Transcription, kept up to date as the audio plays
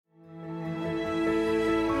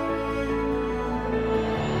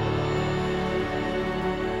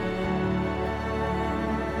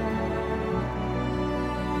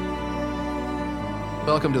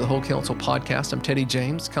Welcome to the Whole Counsel Podcast. I'm Teddy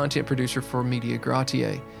James, content producer for Media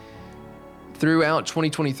Gratiae. Throughout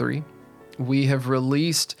 2023, we have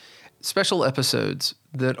released special episodes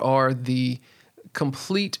that are the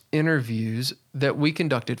complete interviews that we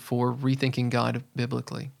conducted for Rethinking God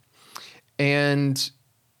Biblically. And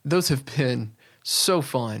those have been so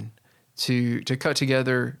fun to cut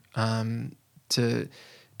together, to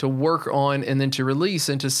work on, and then to release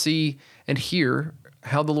and to see and hear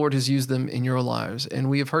how the Lord has used them in your lives. And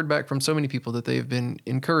we have heard back from so many people that they have been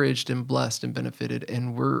encouraged and blessed and benefited,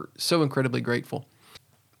 and we're so incredibly grateful.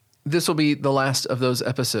 This will be the last of those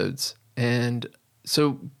episodes. And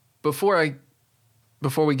so before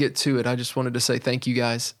we get to it, I just wanted to say thank you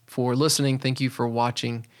guys for listening. Thank you for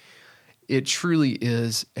watching. It truly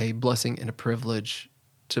is a blessing and a privilege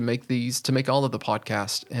to make all of the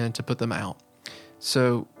podcasts and to put them out.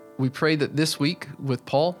 So we pray that this week with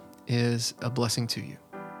Paul is a blessing to you.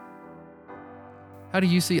 How do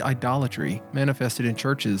you see idolatry manifested in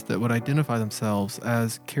churches that would identify themselves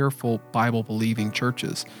as careful Bible-believing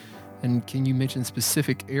churches? And can you mention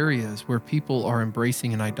specific areas where people are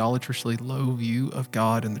embracing an idolatrously low view of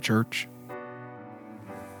God and the church?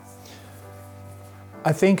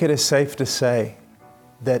 I think it is safe to say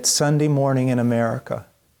that Sunday morning in America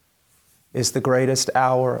is the greatest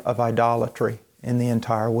hour of idolatry in the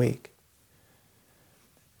entire week.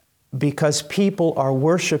 Because people are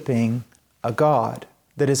worshiping a God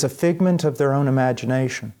that is a figment of their own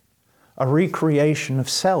imagination, a recreation of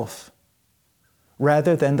self,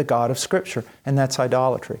 rather than the God of Scripture, and that's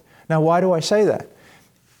idolatry. Now, why do I say that?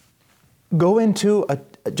 Go into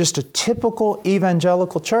just a typical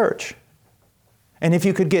evangelical church, and if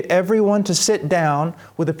you could get everyone to sit down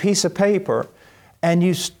with a piece of paper and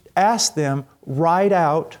you ask them, write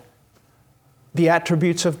out the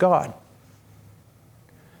attributes of God.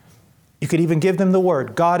 You could even give them the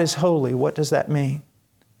word, God is holy. What does that mean?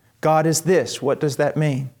 God is this. What does that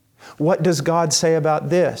mean? What does God say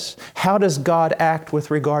about this? How does God act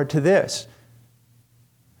with regard to this?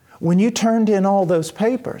 When you turned in all those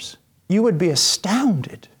papers, you would be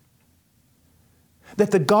astounded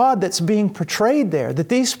that the God that's being portrayed there, that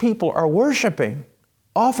these people are worshiping,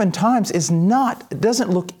 oftentimes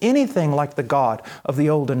doesn't look anything like the God of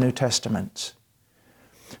the Old and New Testaments.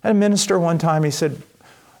 I had a minister one time, he said,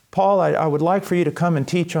 Paul, I would like for you to come and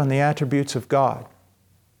teach on the attributes of God.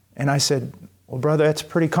 And I said, well, brother, that's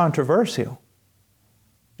pretty controversial.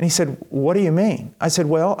 And he said, what do you mean? I said,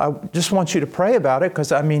 well, I just want you to pray about it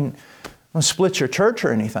because, I don't want to split your church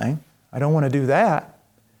or anything. I don't want to do that.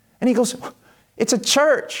 And he goes, it's a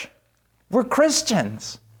church. We're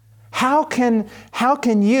Christians. How can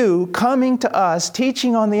you coming to us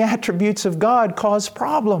teaching on the attributes of God cause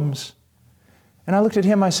problems? And I looked at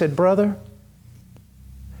him, I said, brother,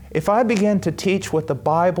 if I begin to teach what the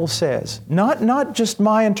Bible says, not just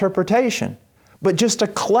my interpretation, but just a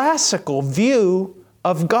classical view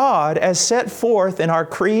of God as set forth in our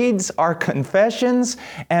creeds, our confessions,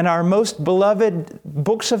 and our most beloved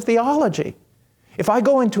books of theology. If I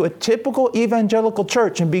go into a typical evangelical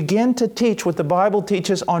church and begin to teach what the Bible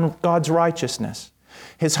teaches on God's righteousness,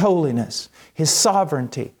 His holiness, His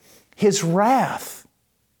sovereignty, His wrath,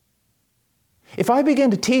 if I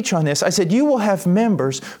begin to teach on this, I said, you will have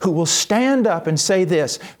members who will stand up and say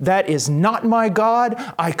this, that is not my God.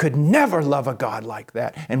 I could never love a God like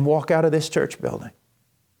that, and walk out of this church building.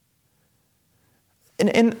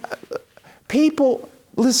 And people,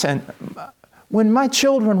 listen, when my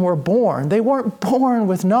children were born, they weren't born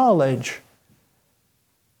with knowledge.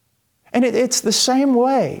 And it's the same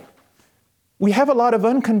way. We have a lot of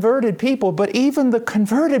unconverted people, but even the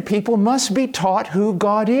converted people must be taught who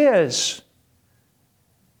God is.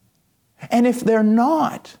 And if they're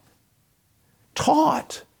not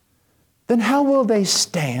taught, then how will they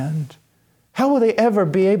stand? How will they ever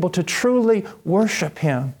be able to truly worship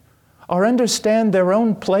Him or understand their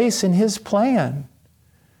own place in His plan?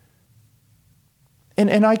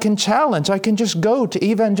 And I can just go to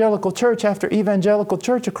evangelical church after evangelical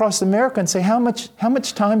church across America and say, how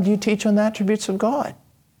much time do you teach on the attributes of God?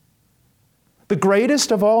 The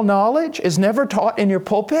greatest of all knowledge is never taught in your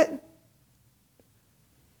pulpit?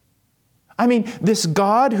 This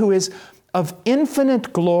God who is of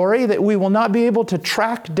infinite glory that we will not be able to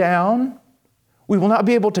track down, we will not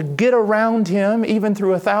be able to get around Him even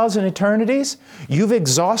through 1,000 eternities. You've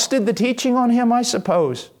exhausted the teaching on Him, I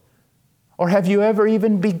suppose. Or have you ever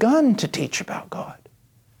even begun to teach about God?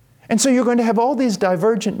 And so you're going to have all these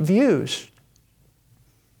divergent views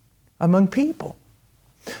among people.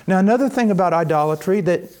 Now, another thing about idolatry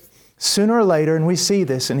that sooner or later, and we see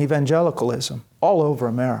this in evangelicalism all over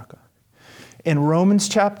America, in Romans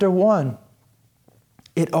chapter 1,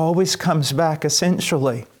 it always comes back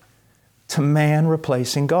essentially to man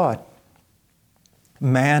replacing God.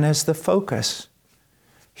 Man is the focus.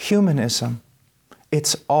 Humanism,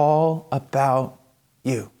 it's all about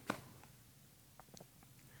you.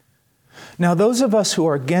 Now, those of us who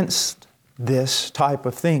are against this type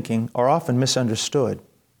of thinking are often misunderstood.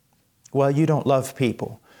 Well, you don't love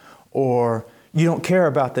people, or you don't care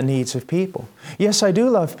about the needs of people. Yes, I do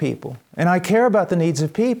love people, and I care about the needs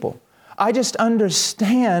of people. I just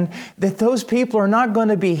understand that those people are not going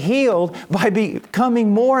to be healed by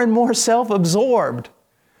becoming more and more self-absorbed.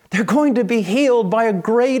 They're going to be healed by a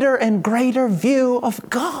greater and greater view of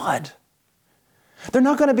God. They're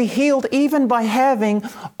not going to be healed even by having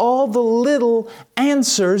all the little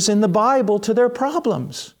answers in the Bible to their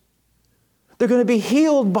problems. They're going to be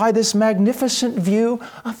healed by this magnificent view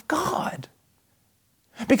of God.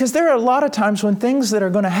 Because there are a lot of times when things that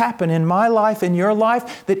are going to happen in my life, in your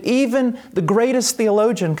life, that even the greatest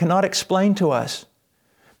theologian cannot explain to us.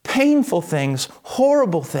 Painful things,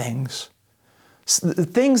 horrible things.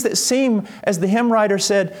 Things that seem, as the hymn writer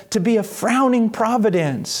said, to be a frowning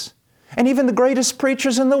providence. And even the greatest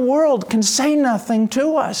preachers in the world can say nothing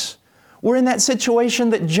to us. We're in that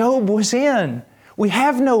situation that Job was in. We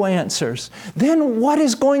have no answers. Then what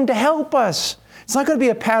is going to help us? It's not going to be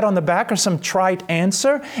a pat on the back or some trite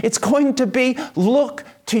answer. It's going to be, look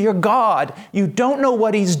to your God. You don't know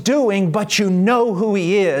what He's doing, but you know who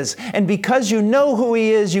He is. And because you know who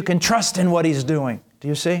He is, you can trust in what He's doing. Do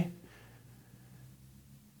you see?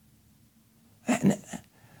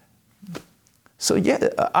 So yeah,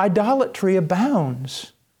 idolatry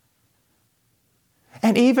abounds.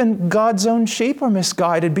 And even God's own sheep are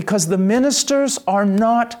misguided because the ministers are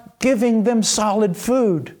not giving them solid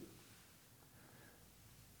food.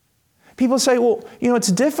 People say, well,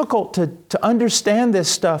 it's difficult to understand this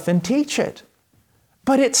stuff and teach it.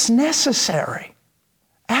 But it's necessary.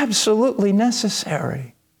 Absolutely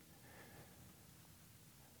necessary.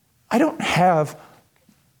 I don't have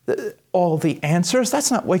all the answers.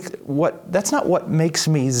 That's not what makes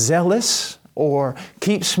me zealous or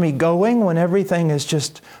keeps me going when everything is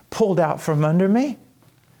just pulled out from under me.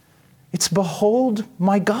 It's behold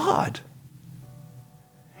my God.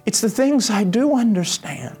 It's the things I do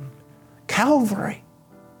understand. Calvary.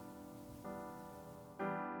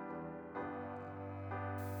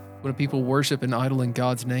 When people worship an idol in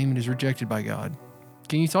God's name, it is rejected by God.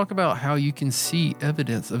 Can you talk about how you can see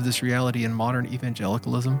evidence of this reality in modern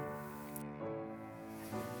evangelicalism?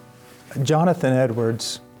 Jonathan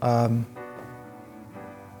Edwards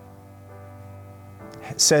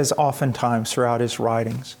says oftentimes throughout his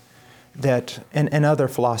writings that, and other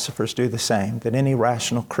philosophers do the same, that any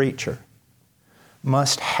rational creature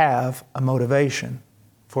must have a motivation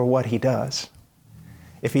for what he does.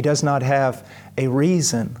 If he does not have a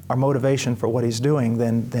reason or motivation for what he's doing,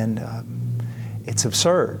 then it's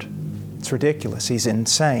absurd. It's ridiculous. He's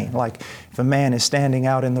insane. Like if a man is standing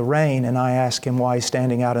out in the rain and I ask him why he's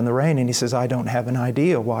standing out in the rain and he says, I don't have an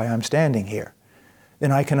idea why I'm standing here,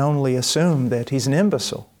 then I can only assume that he's an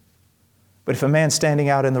imbecile. But if a man's standing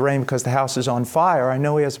out in the rain because the house is on fire, I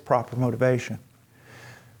know he has a proper motivation.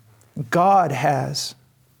 God has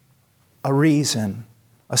a reason,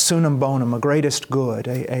 a sunum bonum, a greatest good,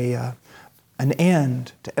 an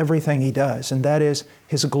end to everything He does, and that is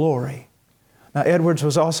His glory. Now, Edwards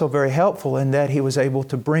was also very helpful in that he was able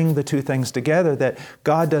to bring the two things together, that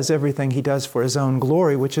God does everything He does for His own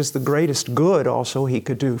glory, which is the greatest good also He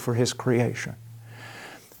could do for His creation.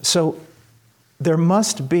 So there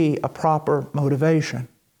must be a proper motivation.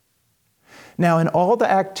 Now, in all the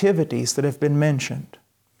activities that have been mentioned,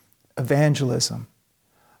 evangelism,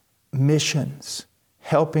 missions,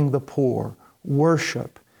 helping the poor,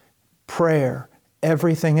 worship, prayer,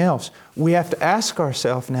 everything else, we have to ask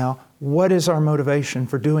ourselves now, what is our motivation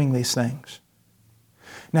for doing these things?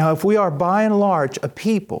 Now, if we are by and large a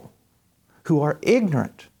people who are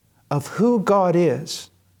ignorant of who God is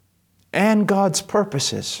and God's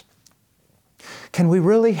purposes, can we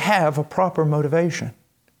really have a proper motivation?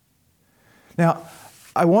 Now,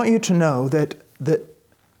 I want you to know that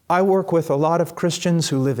I work with a lot of Christians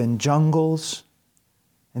who live in jungles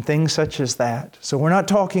and things such as that. So we're not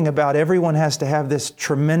talking about everyone has to have this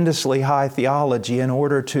tremendously high theology in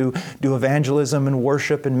order to do evangelism and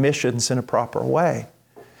worship and missions in a proper way.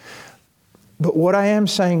 But what I am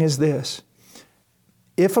saying is this: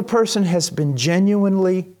 if a person has been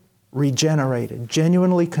genuinely regenerated,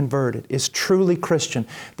 genuinely converted, is truly Christian,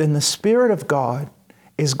 then the Spirit of God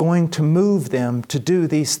is going to move them to do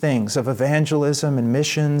these things of evangelism and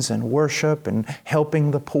missions and worship and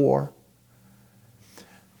helping the poor.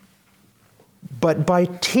 But by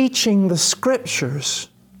teaching the Scriptures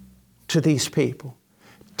to these people,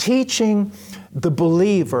 teaching the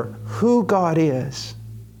believer who God is,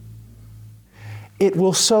 it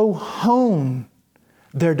will so hone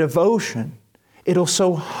their devotion. It'll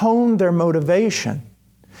so hone their motivation.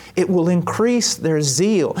 It will increase their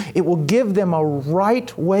zeal. It will give them a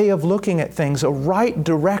right way of looking at things, a right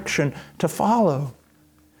direction to follow.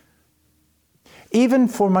 Even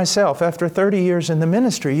for myself, after 30 years in the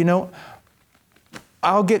ministry,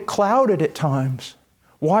 I'll get clouded at times.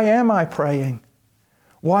 Why am I praying?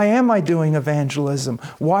 Why am I doing evangelism?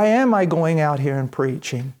 Why am I going out here and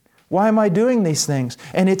preaching? Why am I doing these things?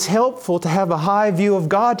 And it's helpful to have a high view of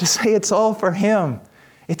God to say it's all for Him.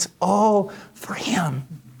 It's all for Him.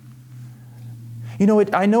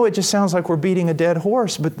 I know it just sounds like we're beating a dead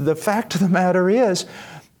horse, but the fact of the matter is,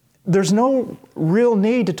 there's no real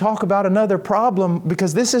need to talk about another problem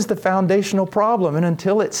because this is the foundational problem. And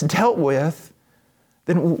until it's dealt with,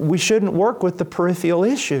 then we shouldn't work with the peripheral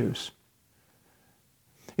issues.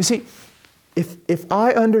 You see, if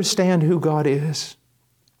I understand who God is,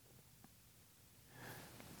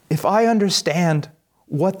 if I understand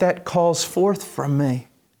what that calls forth from me,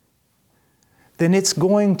 then it's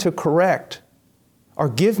going to correct or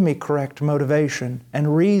give me correct motivation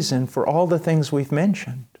and reason for all the things we've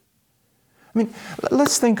mentioned.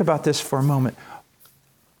 Let's think about this for a moment.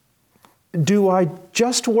 Do I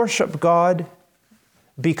just worship God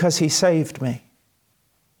because He saved me?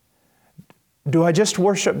 Do I just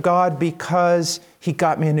worship God because He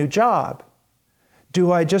got me a new job?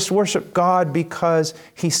 Do I just worship God because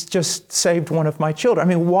He's just saved one of my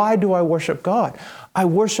children? Why do I worship God? I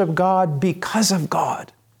worship God because of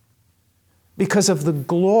God. Because of the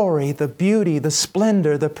glory, the beauty, the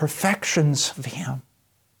splendor, the perfections of Him.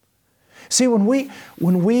 See, when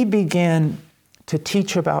we begin to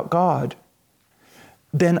teach about God,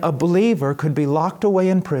 then a believer could be locked away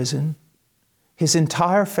in prison, his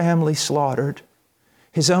entire family slaughtered,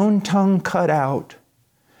 his own tongue cut out,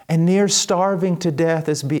 and near starving to death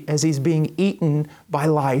as he's being eaten by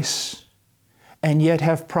lice, and yet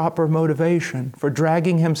have proper motivation for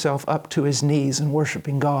dragging himself up to his knees and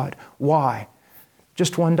worshiping God. Why?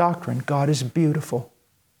 Just one doctrine: God is beautiful.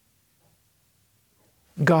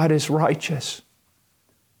 God is righteous.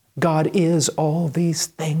 God is all these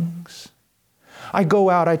things. I go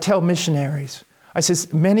out, I tell missionaries, I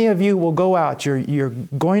says, many of you will go out, you're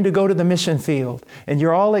going to go to the mission field, and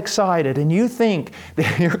you're all excited, and you think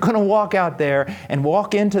that you're going to walk out there and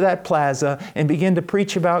walk into that plaza and begin to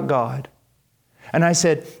preach about God. And I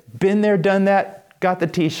said, been there, done that, got the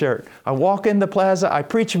t-shirt. I walk in the plaza, I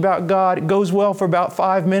preach about God, it goes well for about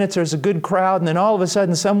 5 minutes, there's a good crowd, and then all of a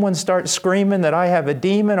sudden someone starts screaming that I have a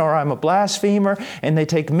demon or I'm a blasphemer, and they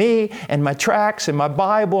take me and my tracts and my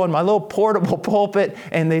Bible and my little portable pulpit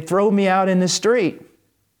and they throw me out in the street.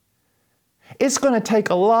 It's going to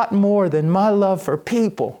take a lot more than my love for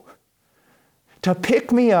people to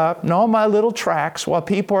pick me up and all my little tracts while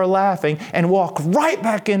people are laughing and walk right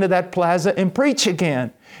back into that plaza and preach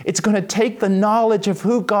again. It's going to take the knowledge of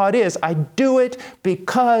who God is. I do it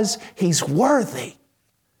because He's worthy,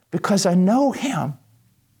 because I know Him.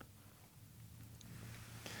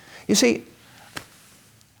 You see,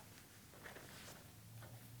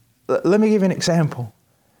 let me give you an example.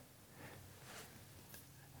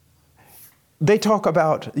 They talk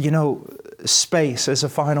about, space as a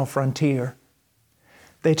final frontier.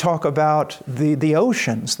 They talk about the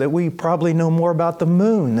oceans, that we probably know more about the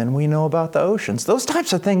moon than we know about the oceans. Those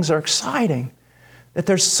types of things are exciting, that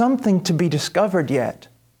there's something to be discovered yet.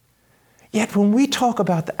 Yet when we talk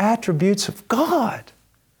about the attributes of God,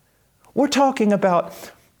 we're talking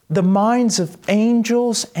about the minds of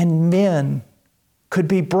angels and men could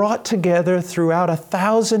be brought together throughout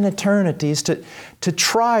 1,000 eternities to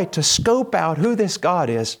try to scope out who this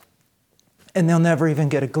God is. And they'll never even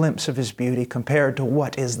get a glimpse of His beauty compared to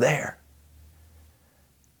what is there.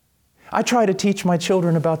 I try to teach my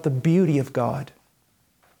children about the beauty of God,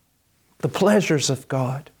 the pleasures of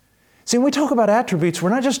God. See, when we talk about attributes, we're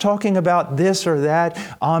not just talking about this or that,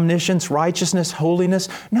 omniscience, righteousness, holiness.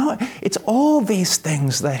 No, it's all these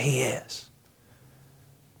things that He is.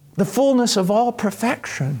 The fullness of all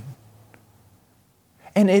perfection.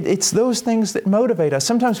 And it's those things that motivate us.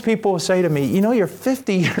 Sometimes people will say to me, you're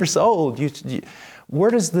 50 years old.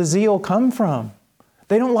 Where does the zeal come from?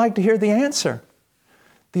 They don't like to hear the answer.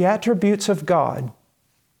 The attributes of God,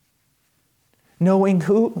 knowing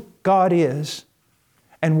who God is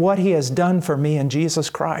and what He has done for me in Jesus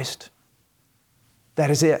Christ.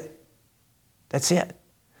 That is it. That's it.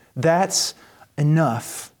 That's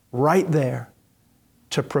enough right there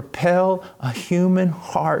to propel a human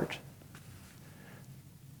heart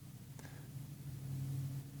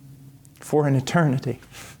for an eternity.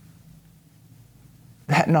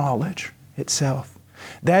 that knowledge itself.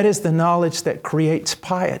 That is the knowledge that creates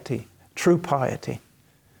piety, true piety.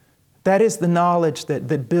 That is the knowledge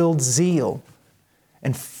that builds zeal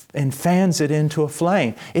and fans it into a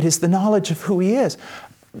flame. It is the knowledge of who He is.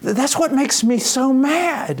 That's what makes me so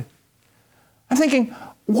mad. I'm thinking,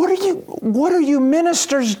 what are you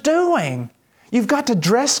ministers doing? You've got to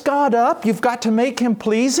dress God up. You've got to make Him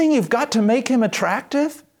pleasing. You've got to make Him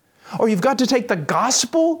attractive. Or you've got to take the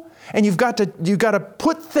gospel and you've got to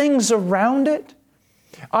put things around it.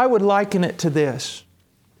 I would liken it to this.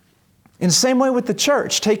 In the same way with the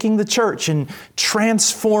church, taking the church and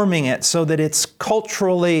transforming it so that it's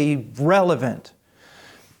culturally relevant.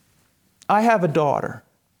 I have a daughter.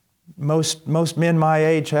 Most men my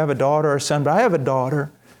age have a daughter or son, but I have a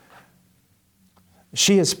daughter.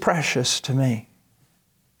 She is precious to me.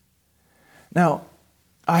 Now,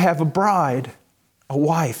 I have a bride, a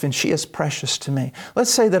wife, and she is precious to me.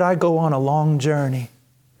 Let's say that I go on a long journey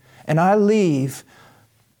and I leave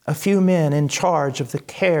a few men in charge of the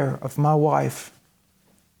care of my wife.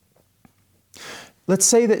 Let's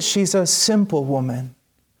say that she's a simple woman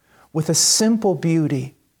with a simple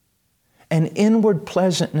beauty, an inward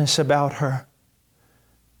pleasantness about her.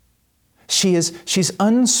 She's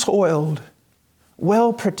unsoiled,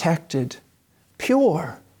 well protected,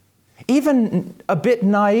 pure, even a bit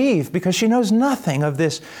naive because she knows nothing of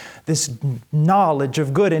this knowledge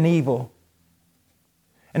of good and evil.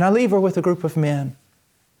 And I leave her with a group of men.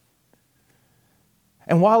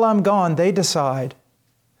 And while I'm gone, they decide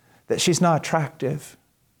that she's not attractive.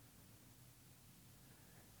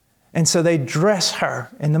 And so they dress her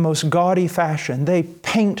in the most gaudy fashion. They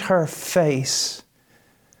paint her face.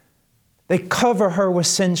 They cover her with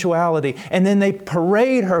sensuality. And then they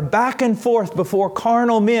parade her back and forth before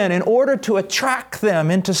carnal men in order to attract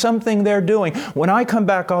them into something they're doing. When I come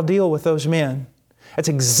back, I'll deal with those men. That's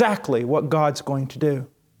exactly what God's going to do.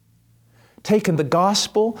 Taken the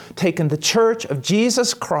gospel, taken the church of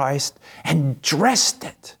Jesus Christ, and dressed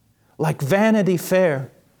it like Vanity Fair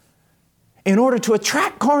in order to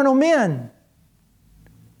attract carnal men.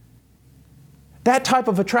 That type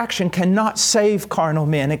of attraction cannot save carnal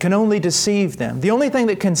men. It can only deceive them. The only thing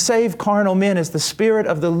that can save carnal men is the Spirit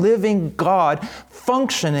of the living God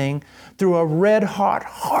functioning through a red-hot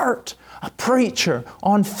heart, a preacher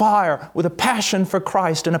on fire with a passion for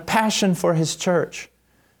Christ and a passion for His church.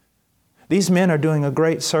 These men are doing a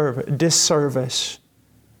great disservice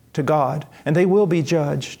to God, and they will be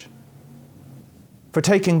judged for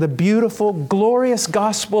taking the beautiful, glorious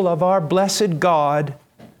gospel of our blessed God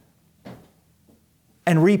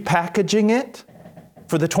and repackaging it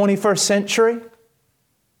for the 21st century,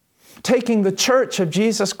 taking the church of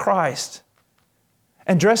Jesus Christ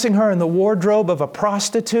and dressing her in the wardrobe of a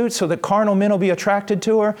prostitute so that carnal men will be attracted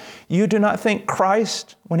to her. You do not think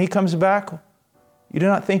Christ, when He comes back, you do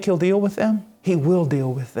not think He'll deal with them? He will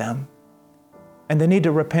deal with them. And they need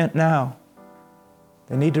to repent now.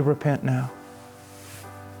 They need to repent now.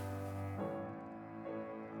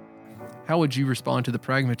 How would you respond to the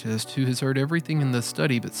pragmatist who has heard everything in the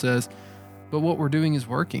study but says, but what we're doing is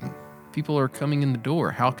working. People are coming in the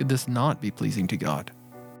door. How could this not be pleasing to God?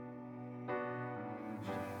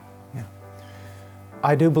 Yeah.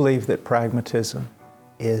 I do believe that pragmatism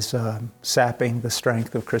is sapping the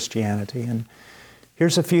strength of Christianity. And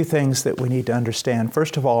here's a few things that we need to understand.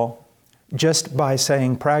 First of all, just by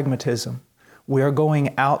saying pragmatism, we are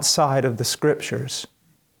going outside of the Scriptures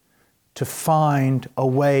to find a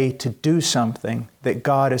way to do something that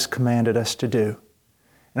God has commanded us to do.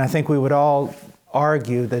 And I think we would all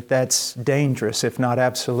argue that that's dangerous, if not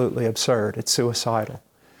absolutely absurd. It's suicidal.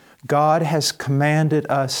 God has commanded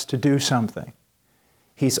us to do something.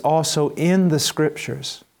 He's also in the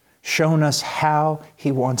Scriptures shown us how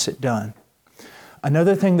He wants it done.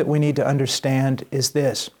 Another thing that we need to understand is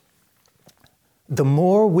this. The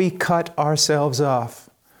more we cut ourselves off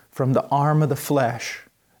from the arm of the flesh,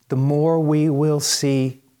 the more we will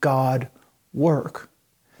see God work.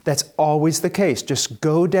 That's always the case. Just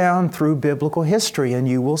go down through biblical history and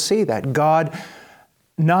you will see that. God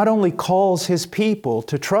not only calls His people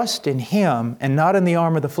to trust in Him and not in the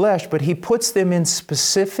arm of the flesh, but He puts them in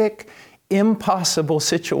specific, impossible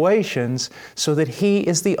situations so that He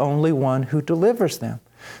is the only one who delivers them.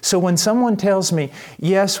 So when someone tells me,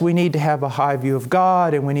 yes, we need to have a high view of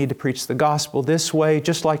God and we need to preach the gospel this way,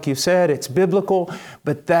 just like you said, it's biblical,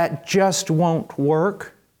 but that just won't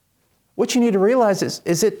work. What you need to realize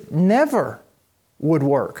is it never would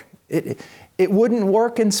work. It wouldn't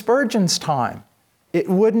work in Spurgeon's time. It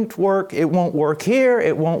wouldn't work. It won't work here.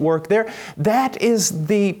 It won't work there. That is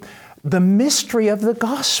the mystery of the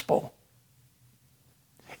gospel.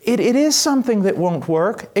 It is something that won't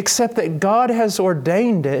work, except that God has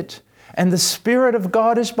ordained it and the Spirit of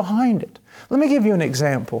God is behind it. Let me give you an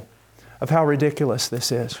example of how ridiculous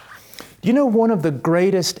this is. You know, one of the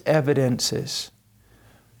greatest evidences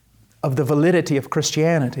of the validity of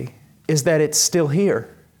Christianity is that it's still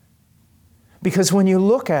here. Because when you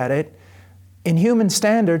look at it, in human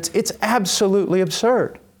standards, it's absolutely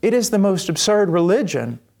absurd. It is the most absurd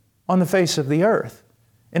religion on the face of the earth.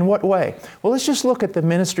 In what way? Well, let's just look at the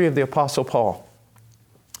ministry of the Apostle Paul.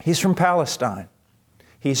 He's from Palestine.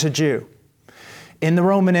 He's a Jew. In the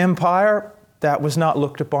Roman Empire, that was not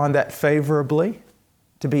looked upon that favorably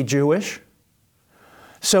to be Jewish.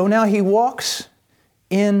 So now he walks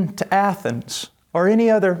into Athens or any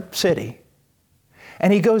other city,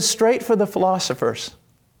 and he goes straight for the philosophers.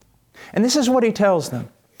 And this is what he tells them.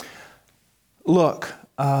 Look,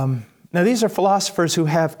 now these are philosophers who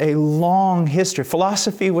have a long history.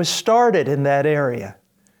 Philosophy was started in that area.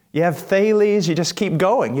 You have Thales, you just keep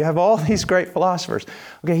going. You have all these great philosophers.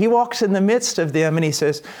 Okay, he walks in the midst of them and he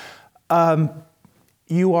says,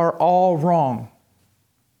 you are all wrong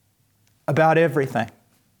about everything.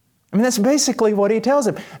 I mean, that's basically what he tells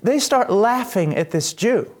them. They start laughing at this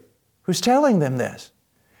Jew who's telling them this.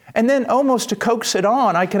 And then almost to coax it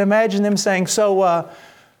on, I can imagine them saying, so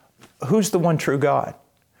who's the one true God?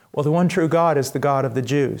 Well, the one true God is the God of the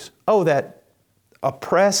Jews. Oh, that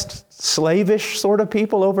oppressed, slavish sort of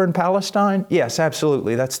people over in Palestine? Yes,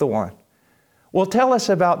 absolutely, that's the one. Well, tell us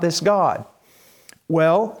about this God.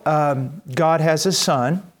 Well, God has a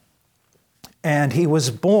son, and he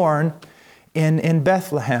was born in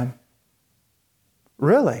Bethlehem.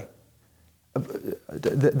 Really?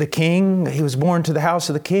 The king, he was born to the house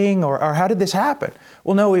of the king, or how did this happen?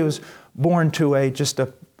 Well, no, he was born to just a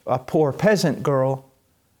poor peasant girl.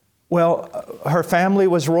 Well, her family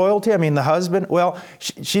was royalty. I mean, the husband, well,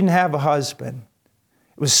 she didn't have a husband.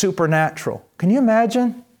 It was supernatural. Can you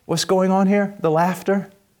imagine what's going on here? The laughter.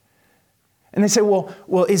 And they say, well,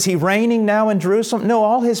 is he reigning now in Jerusalem? No,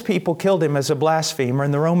 all his people killed him as a blasphemer,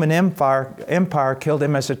 and the Roman Empire killed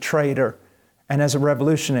him as a traitor and as a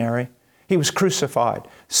revolutionary. He was crucified.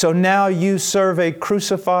 So now you serve a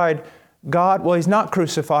crucified God? Well, he's not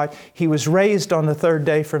crucified. He was raised on the third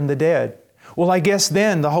day from the dead. Well, I guess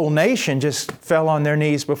then the whole nation just fell on their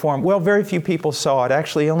knees before him. Well, very few people saw it.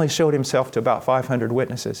 Actually, he only showed himself to about 500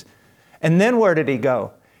 witnesses. And then where did he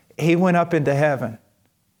go? He went up into heaven.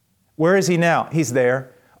 Where is he now? He's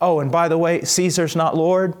there. Oh, and by the way, Caesar's not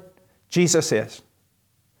Lord. Jesus is.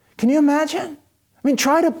 Can you imagine? I mean,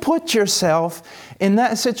 try to put yourself in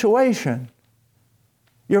that situation.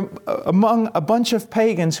 You're among a bunch of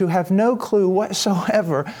pagans who have no clue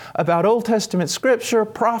whatsoever about Old Testament Scripture,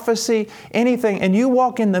 prophecy, anything, and you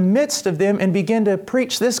walk in the midst of them and begin to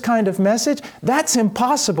preach this kind of message. That's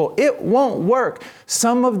impossible. It won't work.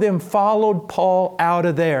 Some of them followed Paul out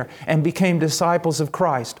of there and became disciples of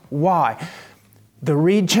Christ. Why? The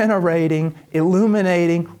regenerating,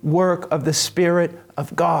 illuminating work of the Spirit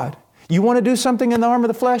of God. You want to do something in the arm of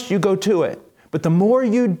the flesh? You go to it. But the more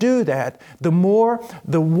you do that, the more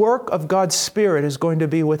the work of God's Spirit is going to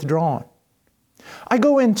be withdrawn. I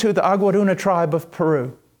go into the Aguaruna tribe of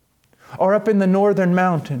Peru, or up in the northern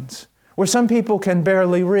mountains, where some people can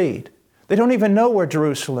barely read. They don't even know where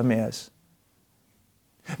Jerusalem is.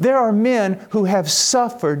 There are men who have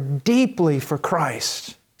suffered deeply for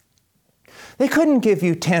Christ. They couldn't give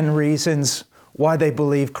you 10 reasons why they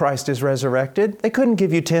believe Christ is resurrected. They couldn't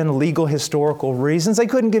give you 10 legal historical reasons. They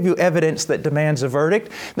couldn't give you evidence that demands a verdict.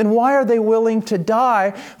 Then why are they willing to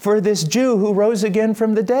die for this Jew who rose again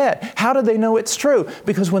from the dead? How do they know it's true?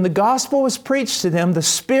 Because when the gospel was preached to them, the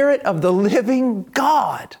Spirit of the living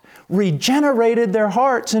God regenerated their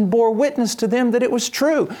hearts and bore witness to them that it was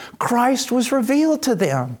true. Christ was revealed to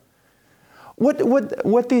them.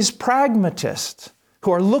 What these pragmatists who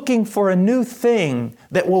are looking for a new thing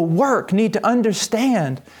that will work need to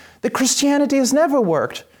understand that Christianity has never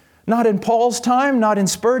worked. Not in Paul's time, not in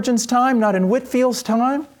Spurgeon's time, not in Whitfield's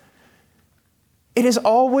time. It has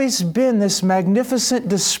always been this magnificent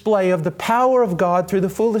display of the power of God through the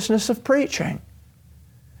foolishness of preaching.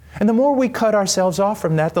 And the more we cut ourselves off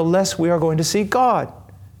from that, the less we are going to see God.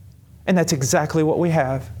 And that's exactly what we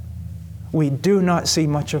have. We do not see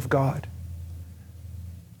much of God,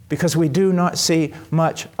 because we do not see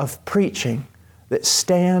much of preaching that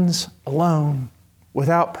stands alone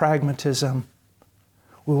without pragmatism.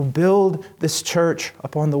 We will build this church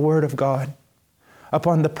upon the Word of God,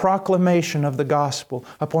 upon the proclamation of the gospel,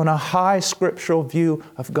 upon a high scriptural view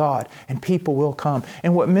of God, and people will come.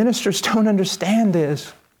 And what ministers don't understand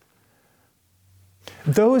is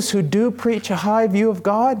those who do preach a high view of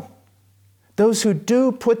God, Those who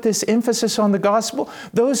do put this emphasis on the gospel,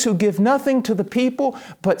 those who give nothing to the people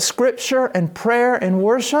but scripture and prayer and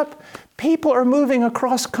worship, people are moving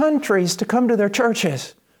across countries to come to their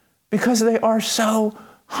churches because they are so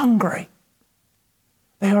hungry.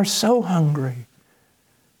 They are so hungry.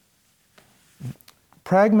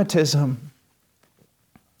 Pragmatism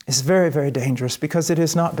is very, very dangerous because it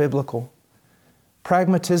is not biblical.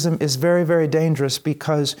 Pragmatism is very, very dangerous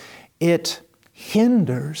because it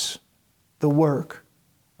hinders the work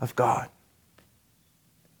of God.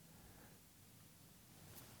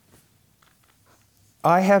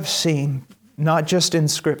 I have seen, not just in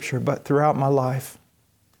Scripture, but throughout my life,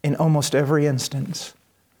 in almost every instance,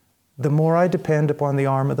 the more I depend upon the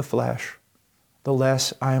arm of the flesh, the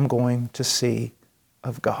less I am going to see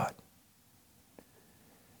of God.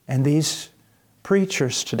 And these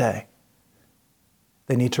preachers today,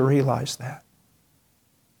 they need to realize that.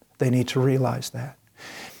 They need to realize that.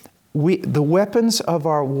 The weapons of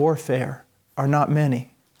our warfare are not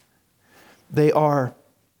many. They are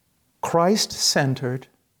Christ-centered,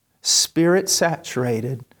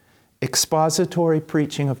 Spirit-saturated, expository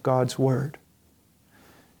preaching of God's Word,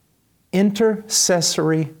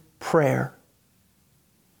 intercessory prayer,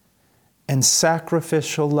 and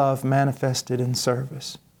sacrificial love manifested in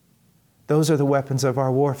service. Those are the weapons of our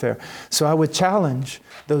warfare. So I would challenge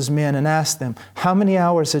those men and ask them, how many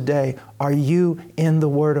hours a day are you in the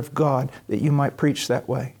Word of God that you might preach that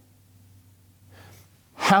way?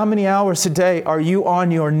 How many hours a day are you on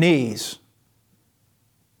your knees?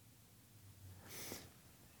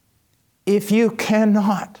 If you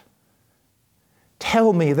cannot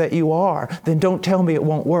tell me that you are, then don't tell me it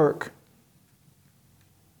won't work.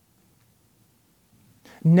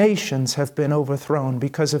 Nations have been overthrown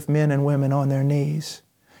because of men and women on their knees.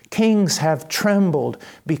 Kings have trembled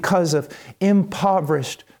because of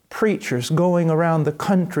impoverished preachers going around the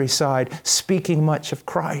countryside speaking much of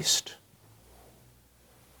Christ.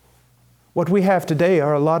 What we have today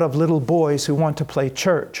are a lot of little boys who want to play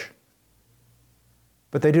church,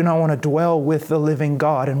 but they do not want to dwell with the living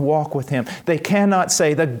God and walk with Him. They cannot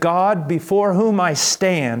say, the God before whom I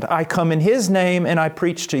stand, I come in His name and I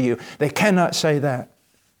preach to you. They cannot say that.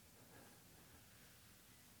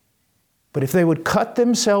 But if they would cut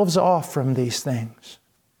themselves off from these things,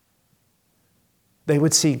 they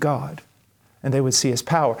would see God and they would see His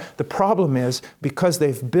power. The problem is, because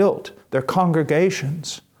they've built their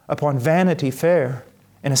congregations upon Vanity Fair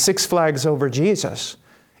and a Six Flags over Jesus,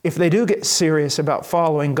 if they do get serious about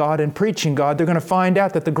following God and preaching God, they're going to find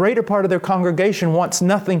out that the greater part of their congregation wants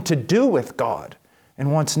nothing to do with God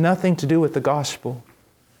and wants nothing to do with the gospel.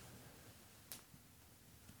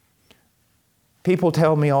 People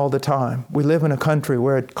tell me all the time, we live in a country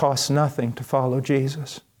where it costs nothing to follow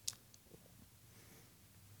Jesus.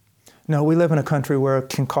 No, we live in a country where it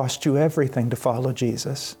can cost you everything to follow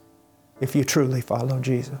Jesus, if you truly follow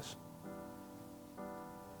Jesus.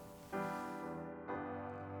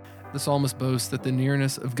 The psalmist boasts that the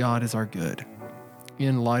nearness of God is our good.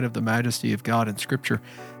 In light of the majesty of God in Scripture,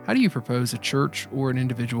 how do you propose a church or an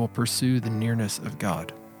individual pursue the nearness of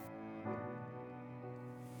God?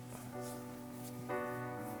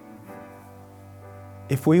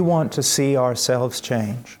 If we want to see ourselves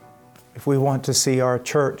change, if we want to see our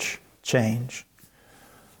church change,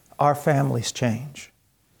 our families change,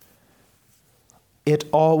 it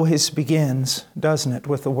always begins, doesn't it,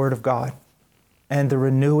 with the Word of God and the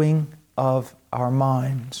renewing of our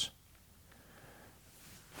minds.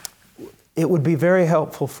 It would be very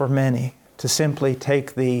helpful for many to simply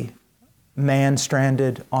take the man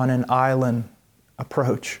stranded on an island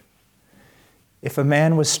approach. If a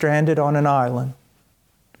man was stranded on an island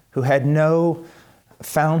who had no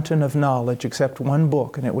fountain of knowledge except one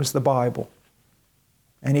book, and it was the Bible,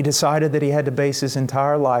 and he decided that he had to base his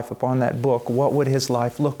entire life upon that book, what would his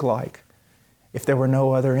life look like if there were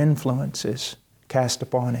no other influences cast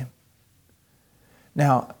upon him?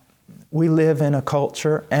 Now, we live in a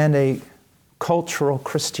culture and a cultural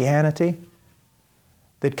Christianity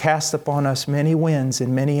that casts upon us many winds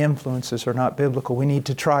and many influences are not biblical. We need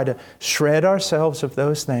to try to shred ourselves of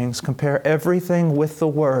those things, compare everything with the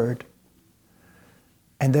Word,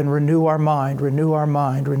 and then renew our mind, renew our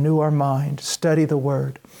mind, renew our mind, study the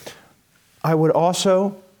Word. I would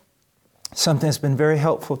also, something that's been very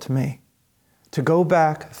helpful to me, to go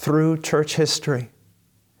back through church history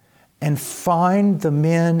and find the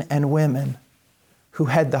men and women who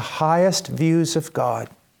had the highest views of God,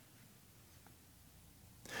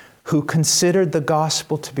 who considered the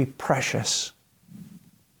gospel to be precious,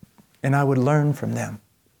 and I would learn from them.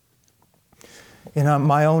 In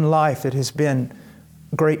my own life, it has been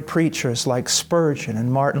great preachers like Spurgeon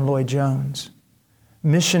and Martin Lloyd-Jones,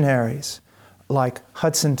 missionaries like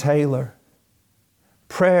Hudson Taylor.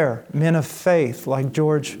 Prayer, men of faith like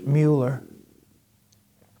George Mueller.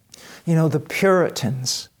 You know, the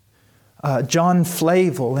Puritans, John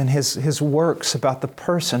Flavel in his works about the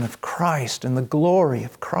person of Christ and the glory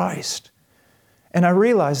of Christ. And I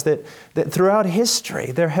realize that throughout history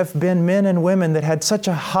there have been men and women that had such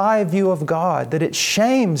a high view of God that it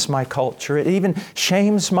shames my culture. It even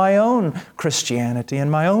shames my own Christianity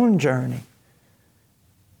and my own journey.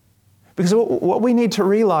 Because what we need to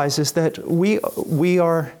realize is that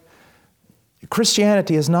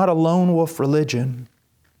Christianity is not a lone wolf religion,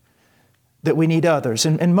 that we need others,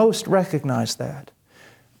 and most recognize that.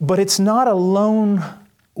 But it's not a lone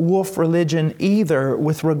wolf religion either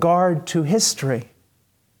with regard to history.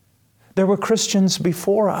 There were Christians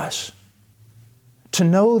before us. To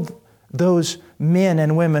know those men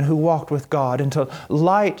and women who walked with God and to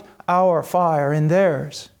light our fire in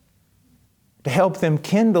theirs, to help them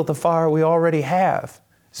kindle the fire we already have,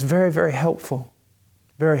 is very, very helpful.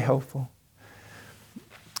 Very helpful.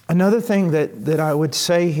 Another thing that I would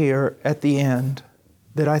say here at the end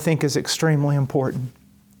that I think is extremely important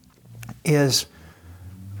is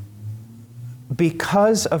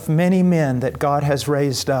because of many men that God has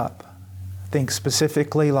raised up, I think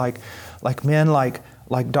specifically like men like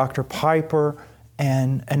Dr. Piper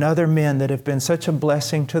and other men that have been such a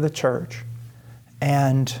blessing to the church,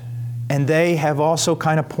 and they have also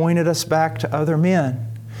kind of pointed us back to other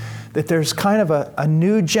men, that there's kind of a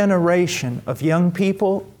new generation of young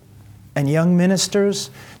people and young ministers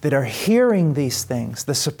that are hearing these things,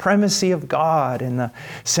 the supremacy of God and the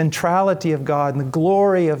centrality of God and the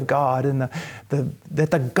glory of God, and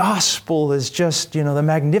that the gospel is just, you know, the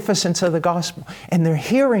magnificence of the gospel. And they're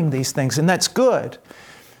hearing these things, and that's good.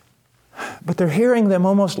 But they're hearing them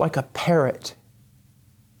almost like a parrot,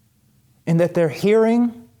 in that they're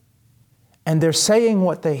hearing and they're saying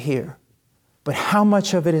what they hear, but how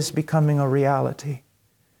much of it is becoming a reality?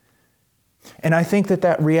 And I think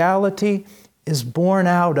that reality is born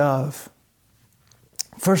out of,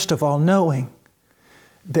 first of all, knowing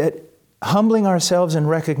that humbling ourselves and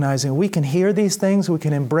recognizing we can hear these things, we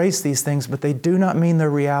can embrace these things, but they do not mean they're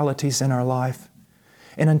realities in our life.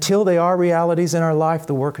 And until they are realities in our life,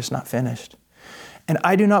 the work is not finished. And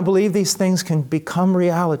I do not believe these things can become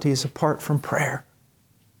realities apart from prayer.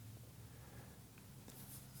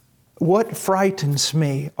 What frightens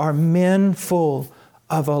me are men full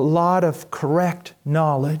of a lot of correct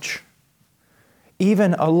knowledge,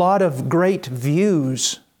 even a lot of great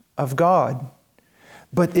views of God,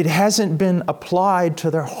 but it hasn't been applied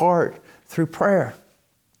to their heart through prayer.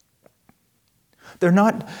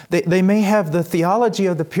 They may have the theology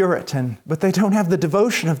of the Puritan, but they don't have the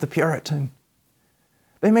devotion of the Puritan.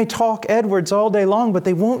 They may talk Edwards all day long, but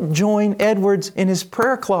they won't join Edwards in his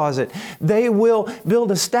prayer closet. They will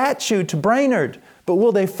build a statue to Brainerd, but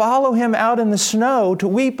will they follow him out in the snow to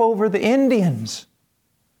weep over the Indians?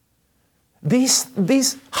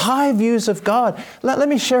 These high views of God, let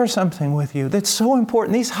me share something with you that's so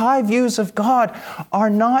important. These high views of God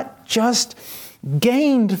are not just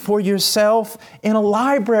gained for yourself in a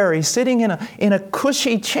library, sitting in a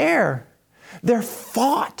cushy chair. They're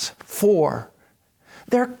fought for.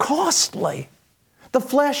 They're costly. The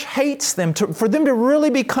flesh hates them. For them to really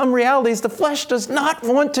become realities, the flesh does not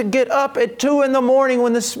want to get up at 2 a.m.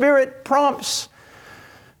 when the Spirit prompts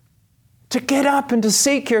to get up and to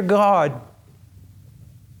seek your God.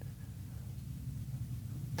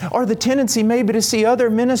 Or the tendency maybe to see other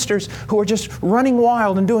ministers who are just running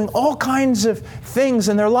wild and doing all kinds of things,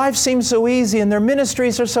 and their life seems so easy and their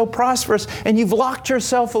ministries are so prosperous, and you've locked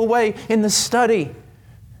yourself away in the study,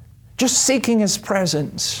 just seeking His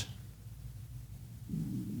presence,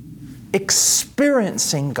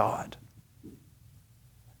 experiencing God.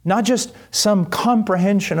 Not just some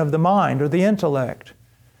comprehension of the mind or the intellect,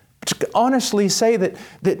 but to honestly say that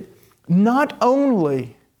not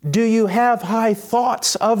only do you have high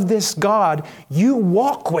thoughts of this God, you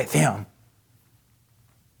walk with Him.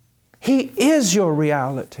 He is your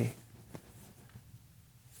reality.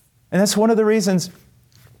 And that's one of the reasons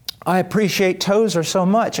I appreciate Tozer so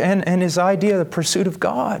much and his idea of the pursuit of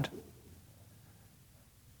God,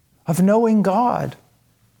 of knowing God.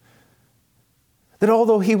 That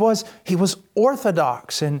although he was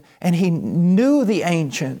orthodox and he knew the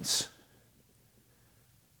ancients,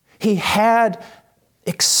 he had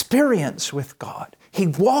experience with God. He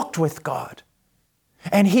walked with God.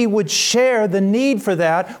 And he would share the need for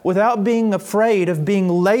that without being afraid of being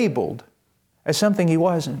labeled as something he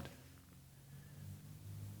wasn't.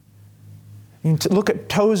 You can look at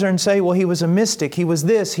Tozer and say, well, he was a mystic, he was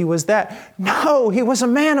this, he was that. No, he was a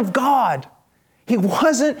man of God. He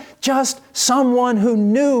wasn't just someone who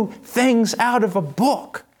knew things out of a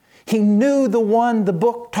book. He knew the one the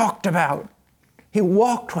book talked about. He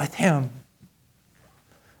walked with Him.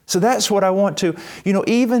 So that's what I want to,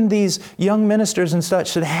 even these young ministers and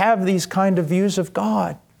such should have these kind of views of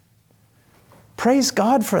God. Praise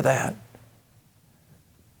God for that.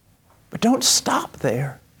 But don't stop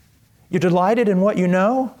there. You're delighted in what you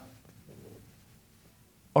know?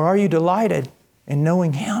 Or are you delighted in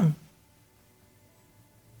knowing Him?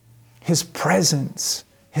 His presence,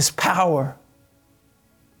 His power.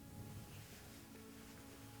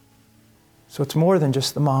 So it's more than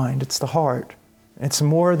just the mind, it's the heart. It's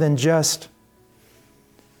more than just,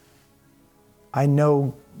 I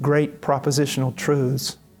know great propositional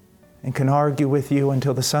truths and can argue with you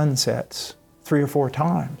until the sun sets 3 or 4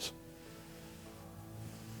 times.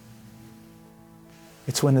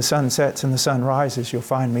 It's when the sun sets and the sun rises, you'll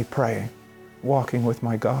find me praying, walking with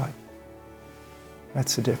my God.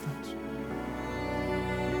 That's the difference.